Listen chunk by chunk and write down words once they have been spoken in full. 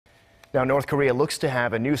Now, North Korea looks to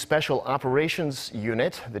have a new special operations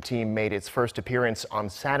unit. The team made its first appearance on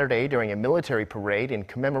Saturday during a military parade in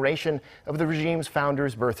commemoration of the regime's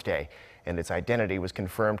founder's birthday, and its identity was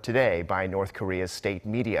confirmed today by North Korea's state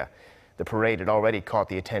media. The parade had already caught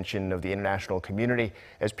the attention of the international community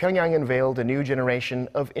as Pyongyang unveiled a new generation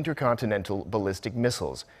of intercontinental ballistic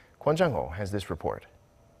missiles. Kwon Jang-ho has this report.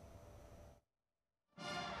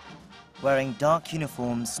 Wearing dark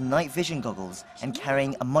uniforms, night vision goggles, and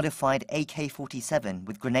carrying a modified AK-47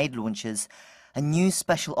 with grenade launchers, a new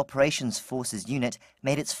Special Operations Forces unit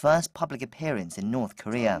made its first public appearance in North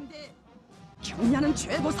Korea. 경야는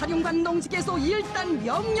최고 사령관 동직에서 일단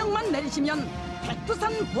명령만 내리시면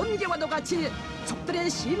백두산 번개와도 같이 적들의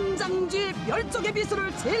심장쥐 멸종의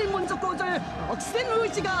비수를 제일 먼저 꽂을 억센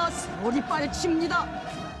의지가 소리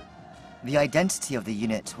빨칩니다. The identity of the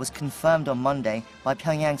unit was confirmed on Monday by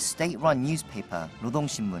Pyongyang's state-run newspaper,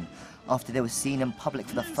 Rodong-Shinmun, after they were seen in public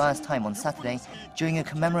for the first time on Saturday during a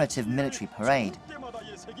commemorative military parade.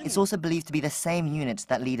 It's also believed to be the same unit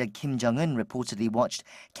that leader Kim Jong-un reportedly watched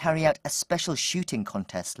carry out a special shooting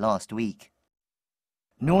contest last week.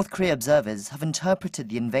 North Korea observers have interpreted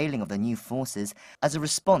the unveiling of the new forces as a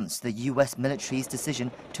response to the U.S. military's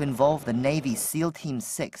decision to involve the Navy's SEAL Team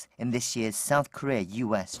 6 in this year's South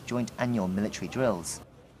Korea-U.S. joint annual military drills.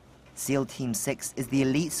 SEAL Team 6 is the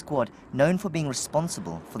elite squad known for being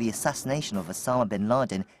responsible for the assassination of Osama bin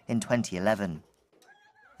Laden in 2011.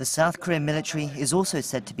 The South Korean military is also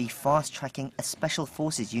said to be fast-tracking a special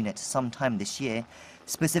forces unit sometime this year,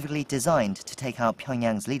 specifically designed to take out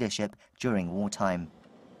Pyongyang's leadership during wartime.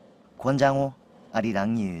 Kwon Jang-ho,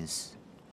 Arirang News.